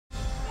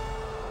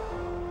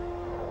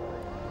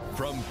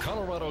From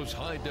Colorado's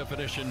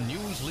high-definition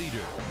news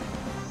leader,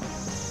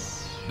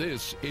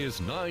 this is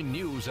 9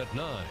 News at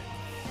 9.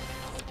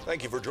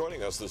 Thank you for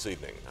joining us this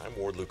evening. I'm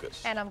Ward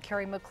Lucas. And I'm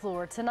Carrie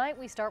McClure. Tonight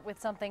we start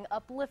with something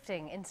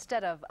uplifting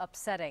instead of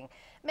upsetting.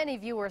 Many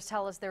viewers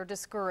tell us they're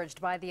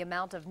discouraged by the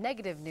amount of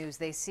negative news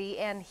they see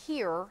and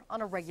hear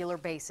on a regular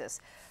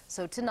basis.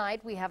 So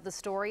tonight we have the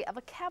story of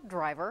a cab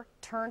driver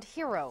turned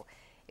hero.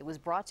 It was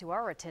brought to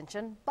our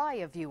attention by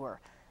a viewer.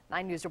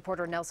 9 News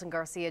reporter Nelson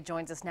Garcia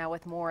joins us now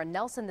with more. And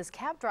Nelson, this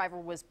cab driver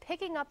was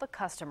picking up a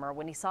customer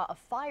when he saw a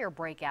fire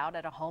break out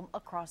at a home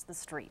across the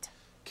street.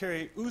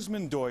 Carrie,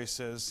 Ousmane Ndoye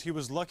says he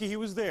was lucky he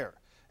was there.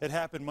 It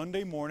happened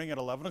Monday morning at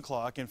 11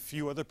 o'clock and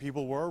few other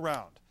people were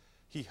around.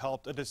 He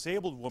helped a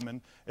disabled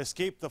woman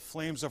escape the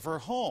flames of her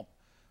home.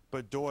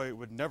 But Ndoye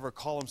would never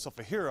call himself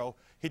a hero.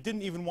 He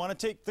didn't even want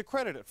to take the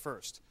credit at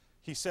first.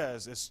 He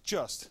says it's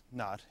just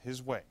not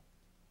his way.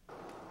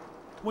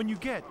 When you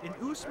get in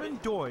Ousmane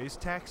Ndoye's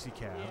taxi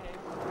cab,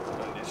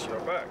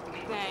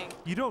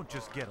 you don't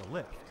just get a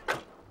lift.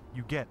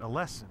 You get a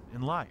lesson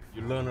in life.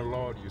 You learn a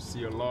lot, you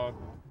see a lot.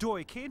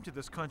 Ndoye came to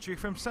this country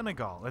from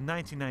Senegal in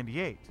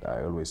 1998.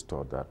 I always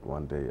thought that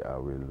one day I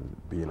will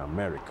be in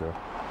America.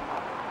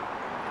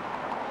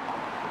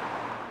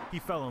 He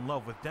fell in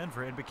love with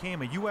Denver and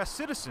became a U.S.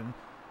 citizen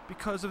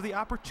because of the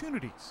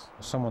opportunities.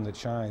 Someone that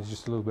shines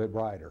just a little bit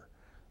brighter,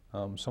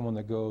 someone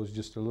that goes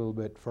just a little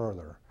bit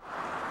further.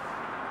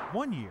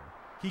 One year,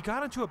 he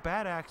got into a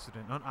bad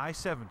accident on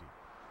I-70.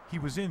 He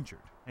was injured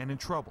and in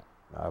trouble.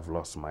 I've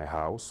lost my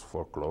house,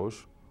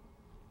 foreclosed.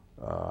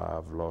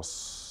 I've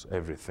lost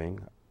everything.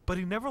 But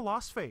he never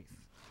lost faith.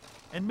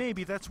 And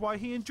maybe that's why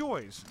he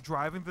enjoys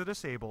driving the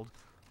disabled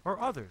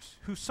or others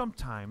who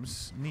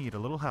sometimes need a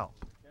little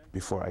help.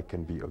 Before I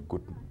can be a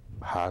good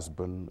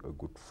husband, a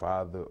good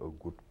father, a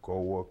good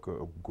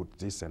co-worker, a good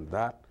this and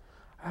that,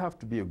 I have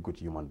to be a good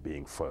human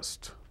being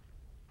first.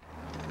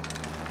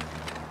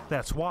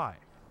 That's why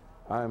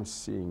I'm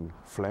seeing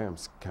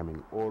flames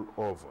coming all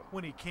over.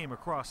 when he came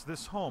across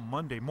this home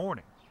Monday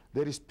morning,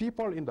 There is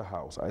people in the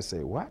house. I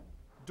say, what?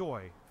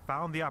 Ndoye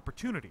found the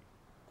opportunity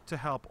to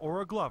help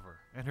Ora Glover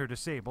and her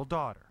disabled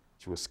daughter.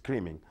 She was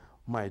screaming,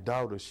 my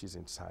daughter, she's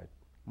inside.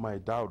 My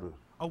daughter.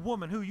 A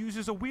woman who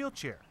uses a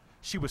wheelchair.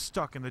 She was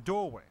stuck in the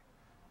doorway.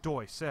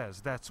 Ndoye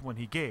says that's when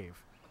he gave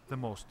the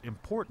most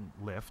important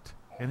lift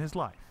in his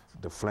life.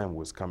 The flame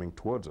was coming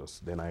towards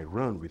us. Then I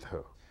ran with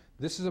her.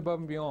 This is above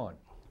and beyond.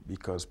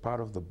 Because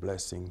part of the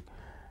blessing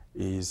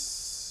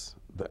is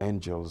the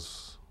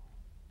angels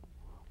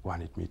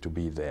wanted me to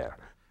be there.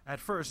 At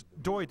first,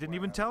 Ndoye didn't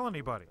even tell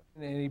anybody.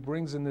 And he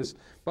brings in this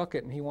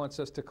bucket and he wants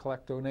us to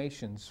collect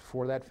donations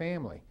for that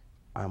family.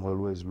 I'm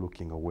always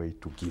looking a way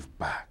to give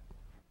back.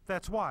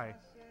 That's why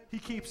he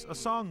keeps a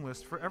song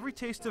list for every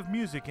taste of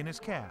music in his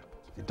cab.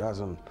 It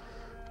doesn't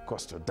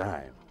cost a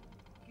dime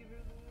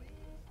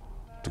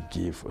to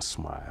give a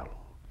smile,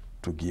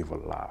 to give a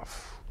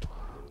laugh.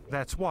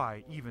 That's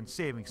why even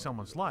saving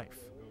someone's life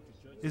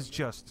is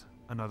just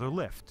another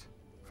lift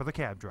for the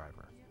cab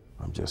driver.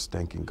 I'm just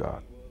thanking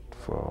God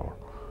for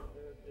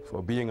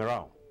being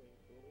around.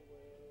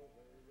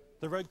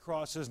 The Red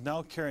Cross is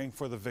now caring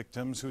for the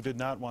victims who did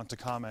not want to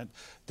comment.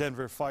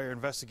 Denver fire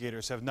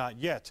investigators have not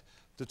yet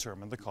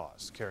determined the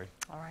cause. Carrie.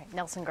 All right,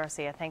 Nelson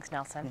Garcia. Thanks,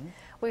 Nelson.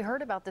 We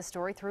heard about this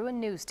story through a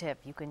news tip.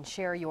 You can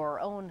share your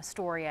own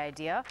story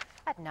idea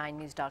at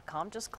 9news.com. Just